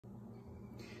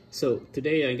So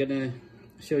today I'm gonna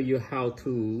show you how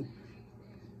to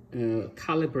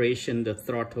calibration the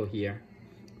throttle here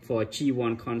for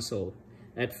G1 console.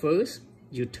 At first,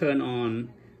 you turn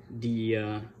on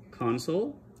the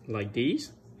console like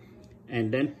this,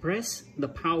 and then press the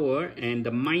power and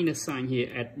the minus sign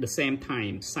here at the same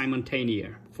time,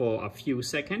 simultaneous, for a few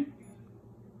seconds.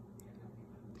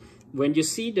 When you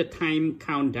see the time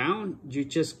countdown, you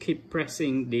just keep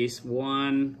pressing this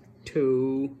 1,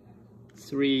 2,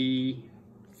 3,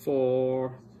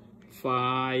 4,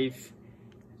 5.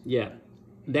 Yeah,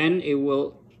 then it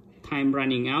will time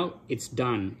running out, it's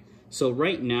done. So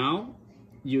right now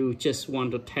you just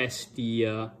want to test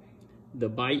the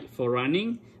bike for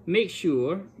running. Make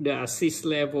sure the assist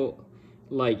level,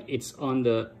 like it's on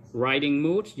the riding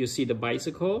mode, you see the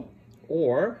bicycle,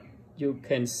 or you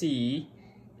can see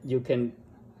you can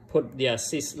put the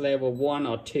assist level 1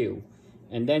 or 2,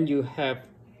 and then you have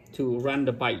to run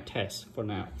the bike test for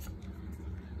now.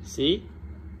 See,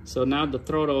 so now the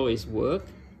throttle is work.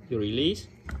 You release,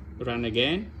 run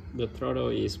again, the throttle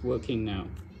is working now.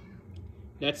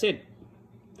 That's it.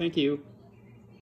 Thank you.